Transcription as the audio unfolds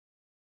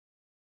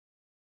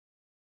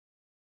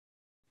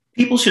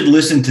People should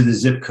listen to the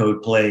zip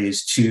code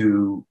plays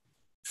to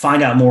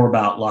find out more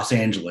about Los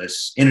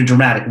Angeles in a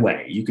dramatic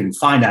way. You can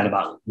find out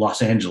about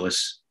Los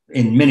Angeles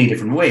in many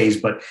different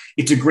ways, but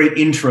it's a great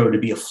intro to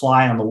be a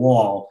fly on the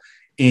wall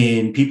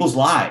in people's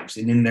lives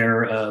and in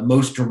their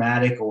most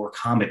dramatic or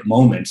comic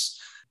moments.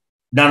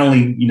 Not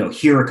only,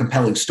 hear a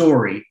compelling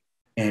story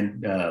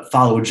and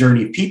follow a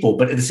journey of people,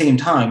 but at the same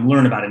time,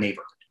 learn about a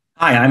neighborhood.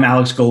 Hi, I'm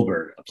Alex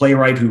Goldberg, a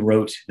playwright who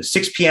wrote the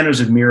Six Pianos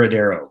of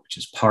Miradero, which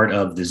is part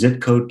of the Zip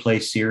Code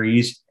Play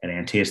series at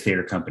Antaeus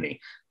Theater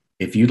Company.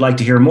 If you'd like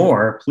to hear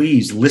more,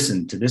 please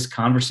listen to this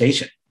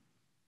conversation.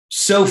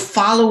 So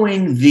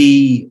following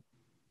the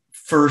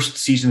first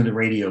season of the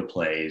radio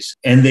plays,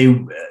 and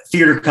the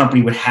theater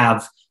company would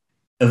have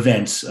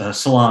events,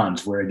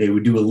 salons, where they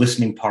would do a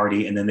listening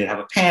party, and then they'd have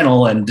a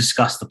panel and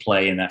discuss the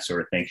play and that sort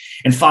of thing.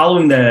 And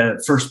following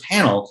the first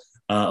panel,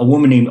 a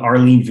woman named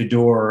Arlene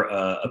Vidor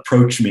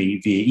approached me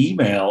via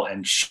email,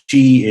 and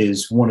she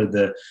is one of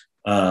the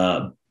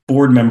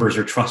board members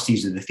or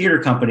trustees of the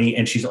theater company,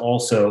 and she's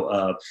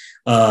also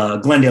a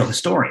Glendale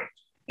historian.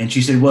 And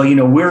she said, well,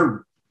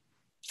 the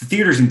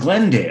theater's in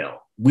Glendale.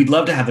 We'd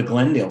love to have a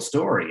Glendale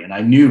story. And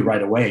I knew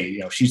right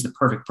away, she's the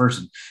perfect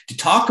person to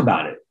talk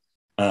about it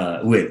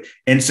with.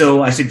 And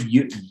so I said,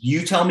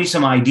 you tell me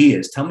some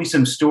ideas, tell me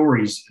some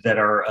stories that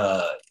are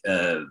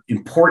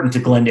important to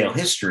Glendale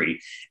history,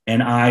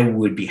 and I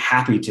would be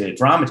happy to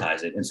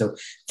dramatize it. And so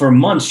for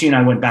months, she and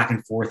I went back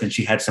and forth, and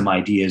she had some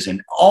ideas,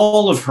 and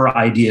all of her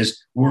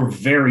ideas were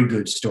very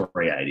good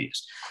story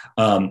ideas.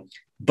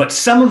 But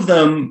some of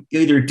them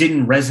either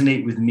didn't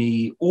resonate with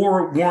me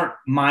or weren't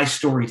my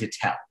story to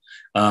tell.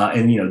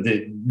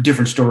 The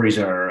different stories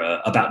are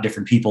about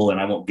different people, and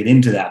I won't get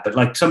into that, but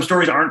like some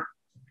stories aren't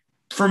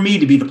for me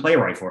to be the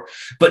playwright for.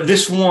 But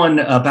this one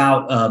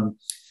about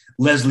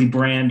Leslie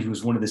Brand, who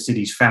was one of the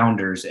city's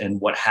founders, and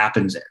what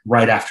happens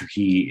right after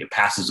he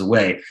passes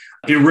away,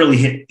 it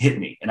really hit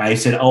me. And I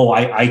said,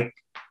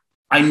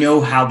 I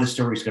know how this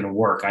story is going to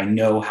work. I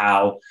know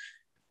how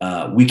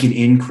we can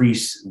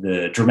increase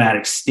the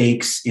dramatic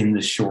stakes in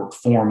the short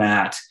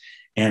format.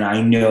 And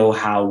I know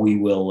how we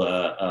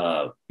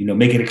will,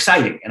 make it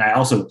exciting. And I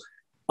also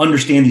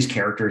understand these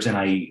characters, and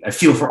I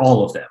feel for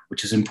all of them,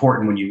 which is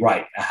important when you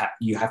write.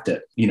 You have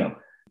to,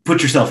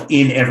 put yourself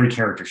in every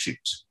character's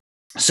shoes.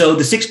 So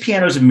the Six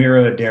Pianos of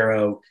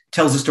Miradero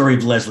tells the story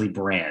of Leslie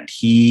Brand.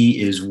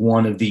 He is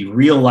one of the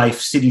real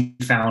life city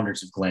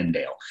founders of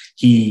Glendale.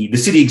 The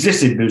city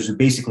existed, but it was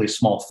basically a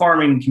small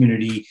farming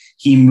community.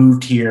 He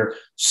moved here,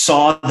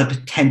 saw the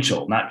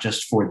potential, not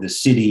just for the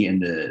city and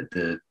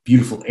the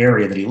beautiful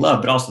area that he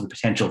loved, but also the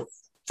potential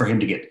for him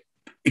to get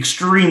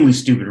extremely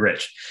stupid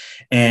rich.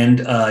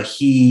 And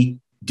he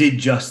did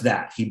just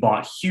that. He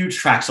bought huge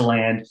tracts of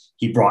land.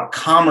 He brought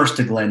commerce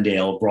to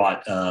Glendale,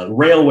 brought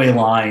railway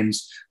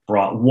lines,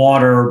 brought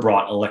water,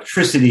 brought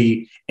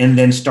electricity, and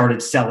then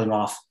started selling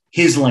off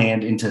his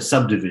land into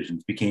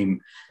subdivisions, became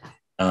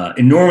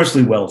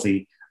enormously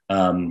wealthy.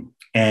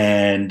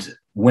 And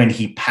when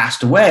he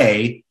passed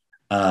away,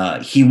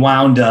 he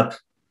wound up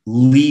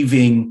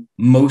leaving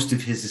most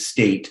of his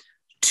estate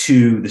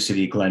to the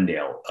city of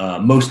Glendale,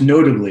 most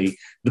notably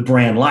the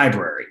Brand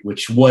Library,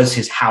 which was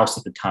his house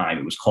at the time.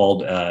 It was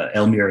called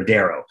El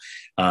Miradero.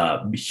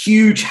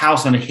 Huge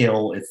house on a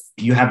hill. If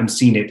you haven't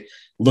seen it,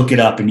 look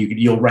it up and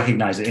you'll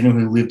recognize it. Anyone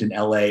who lived in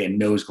LA and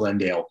knows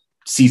Glendale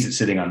sees it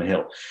sitting on the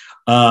hill.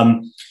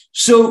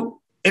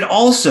 So it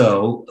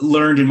also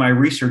learned in my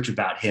research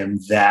about him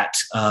that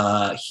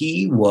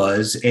he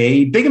was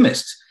a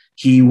bigamist.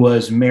 He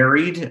was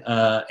married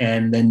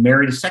and then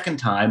married a second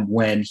time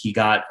when he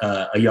got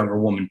a younger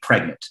woman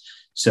pregnant.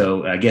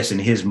 So I guess in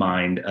his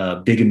mind,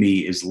 bigamy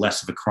is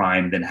less of a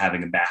crime than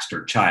having a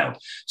bastard child.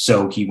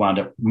 So he wound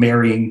up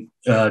marrying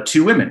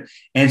two women.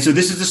 And so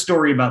this is a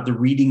story about the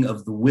reading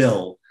of the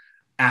will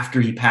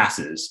after he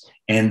passes.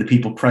 And the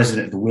people present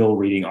at the will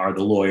reading are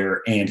the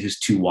lawyer and his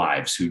two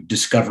wives, who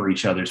discover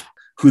each other's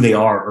who they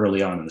are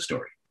early on in the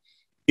story.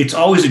 It's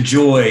always a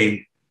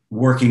joy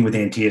working with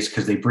Antaeus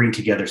because they bring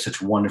together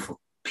such wonderful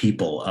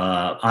people.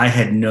 I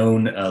had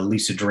known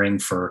Lisa Dring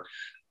for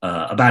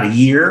about a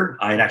year.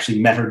 I had actually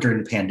met her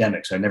during the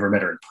pandemic, so I never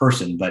met her in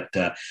person, but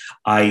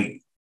I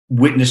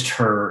witnessed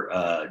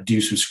her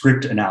do some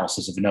script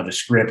analysis of another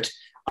script.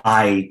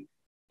 I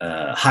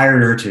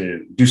hired her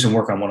to do some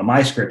work on one of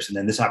my scripts, and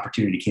then this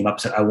opportunity came up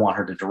and said, I want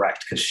her to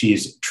direct because she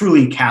is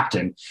truly a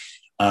captain.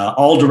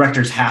 All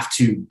directors have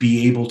to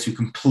be able to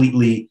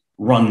completely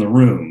run the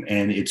room.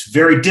 And it's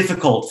very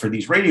difficult for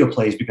these radio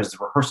plays because the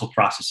rehearsal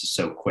process is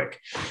so quick.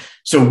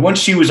 So once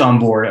she was on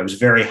board, I was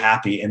very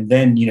happy. And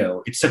then,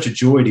 it's such a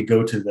joy to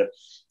go to the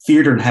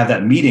theater and have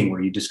that meeting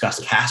where you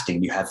discuss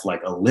casting. You have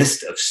like a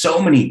list of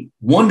so many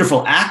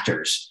wonderful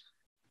actors,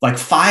 like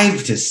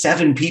 5 to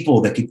 7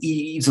 people that could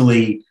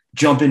easily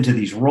jump into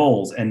these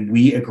roles. And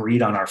we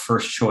agreed on our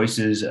first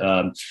choices.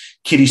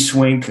 Kitty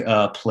Swink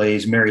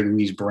plays Mary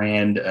Louise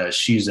Brand.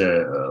 She's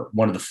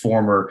one of the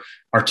former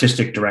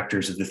artistic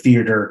directors of the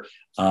theater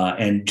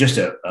and just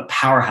a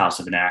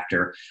powerhouse of an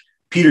actor.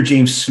 Peter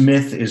James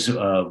Smith is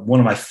one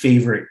of my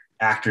favorite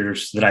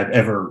actors that I've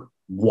ever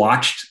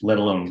watched, let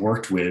alone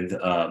worked with.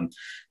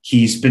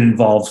 He's been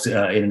involved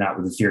in and out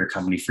with the theater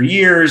company for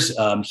years.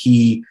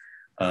 He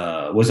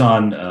was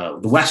on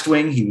The West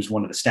Wing. He was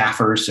one of the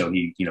staffers, so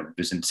he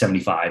was in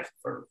 75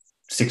 or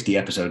 60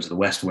 episodes of The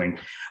West Wing.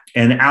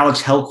 And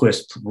Alex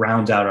Hellquist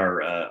rounds out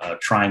our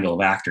triangle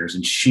of actors,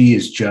 and she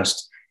is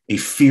just a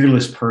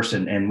fearless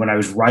person. And when I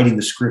was writing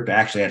the script, I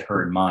actually had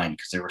her in mind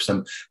because there were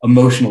some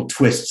emotional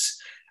twists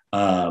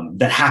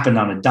that happened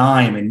on a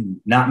dime, and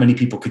not many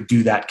people could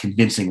do that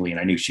convincingly, and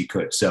I knew she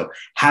could. So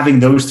having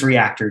those three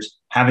actors,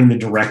 having the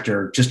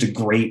director, just a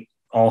great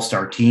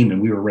all-star team,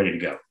 and we were ready to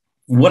go.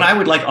 What I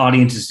would like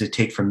audiences to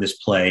take from this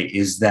play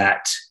is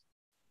that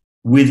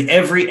with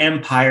every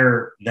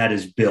empire that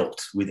is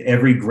built, with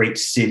every great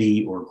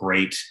city or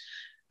great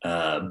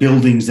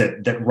buildings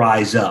that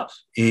rise up,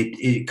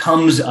 it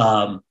comes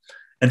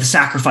at the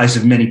sacrifice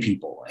of many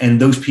people, and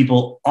those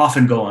people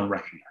often go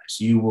unrecognized.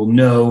 You will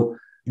know,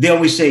 they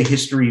always say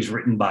history is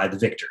written by the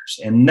victors,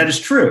 and that is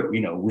true.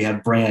 We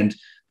have Brand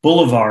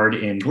Boulevard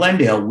in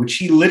Glendale, which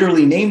he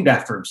literally named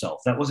after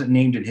himself. That wasn't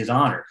named in his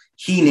honor.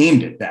 He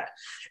named it that.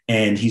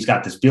 And he's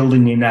got this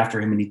building named after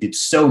him, and he did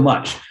so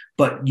much.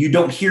 But you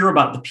don't hear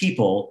about the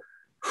people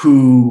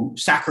who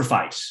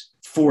sacrifice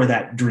for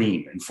that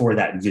dream and for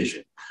that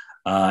vision.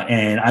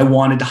 And I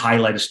wanted to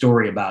highlight a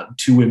story about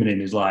two women in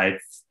his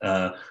life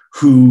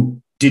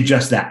who did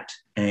just that.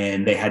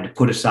 And they had to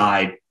put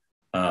aside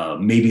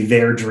maybe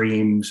their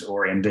dreams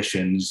or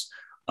ambitions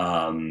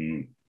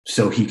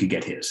so he could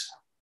get his.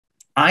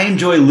 I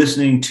enjoy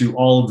listening to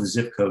all of the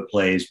Zip Code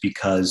plays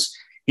because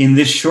in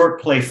this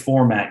short play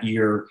format,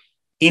 you're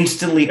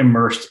instantly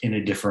immersed in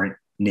a different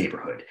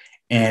neighborhood.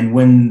 And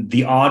when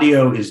the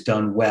audio is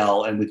done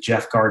well, and with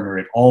Jeff Gardner,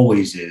 it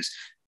always is,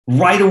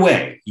 right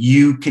away,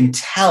 you can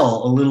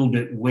tell a little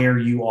bit where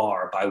you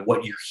are by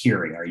what you're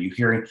hearing. Are you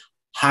hearing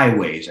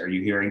highways? Are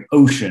you hearing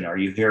ocean? Are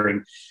you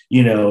hearing,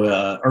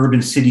 urban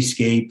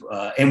cityscape?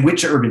 And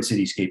which urban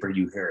cityscape are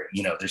you hearing?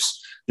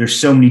 There's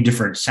so many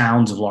different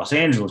sounds of Los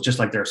Angeles, just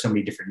like there are so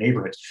many different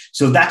neighborhoods.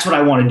 So that's what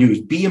I want to do,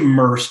 is be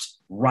immersed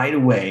right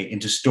away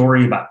into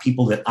story about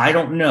people that I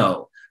don't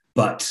know,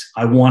 but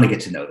I want to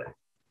get to know them.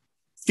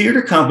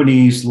 Theater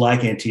companies like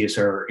Antaeus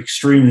are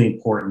extremely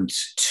important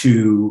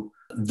to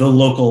the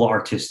local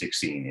artistic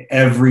scene.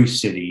 Every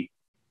city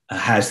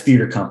has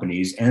theater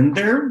companies, and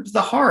they're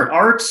the heart.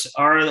 Arts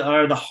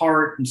are the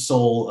heart and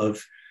soul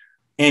of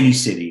any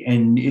city.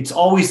 And it's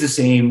always the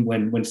same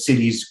when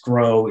cities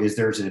grow, is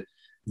there's a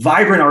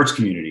vibrant arts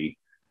community,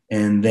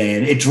 and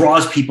then it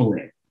draws people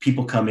in.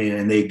 People come in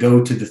and they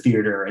go to the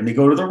theater, and they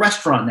go to the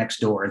restaurant next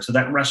door. And so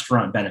that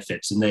restaurant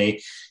benefits, and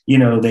they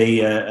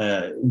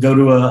go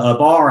to a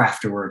bar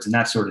afterwards and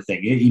that sort of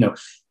thing.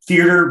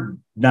 Theater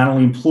not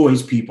only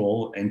employs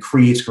people and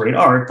creates great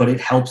art, but it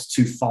helps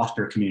to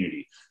foster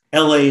community.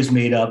 LA is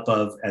made up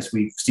of, as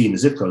we see in the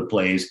Zip Code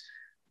plays,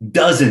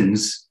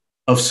 dozens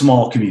of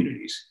small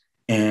communities.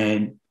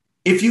 And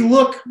if you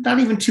look not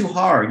even too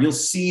hard, you'll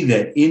see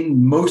that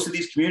in most of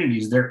these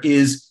communities, there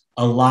is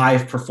a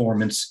live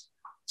performance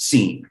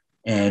scene,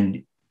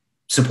 and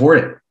support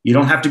it. You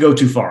don't have to go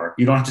too far.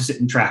 You don't have to sit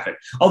in traffic.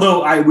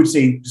 Although I would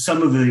say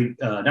some of the,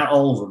 not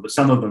all of them, but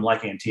some of them,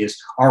 like Antaeus,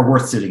 are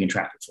worth sitting in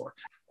traffic for.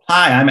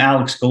 Hi, I'm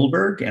Alex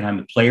Goldberg, and I'm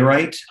a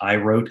playwright. I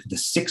wrote the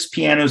Six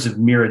Pianos of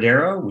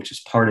Miradero, which is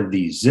part of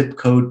the Zip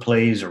Code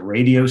Plays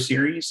radio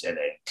series at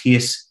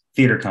Antaeus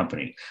Theater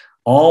Company.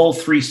 All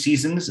 3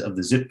 seasons of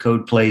the Zip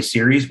Code Play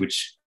series,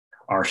 which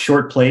are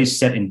short plays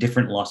set in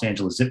different Los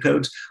Angeles zip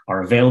codes,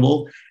 are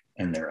available,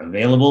 and they're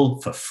available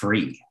for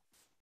free.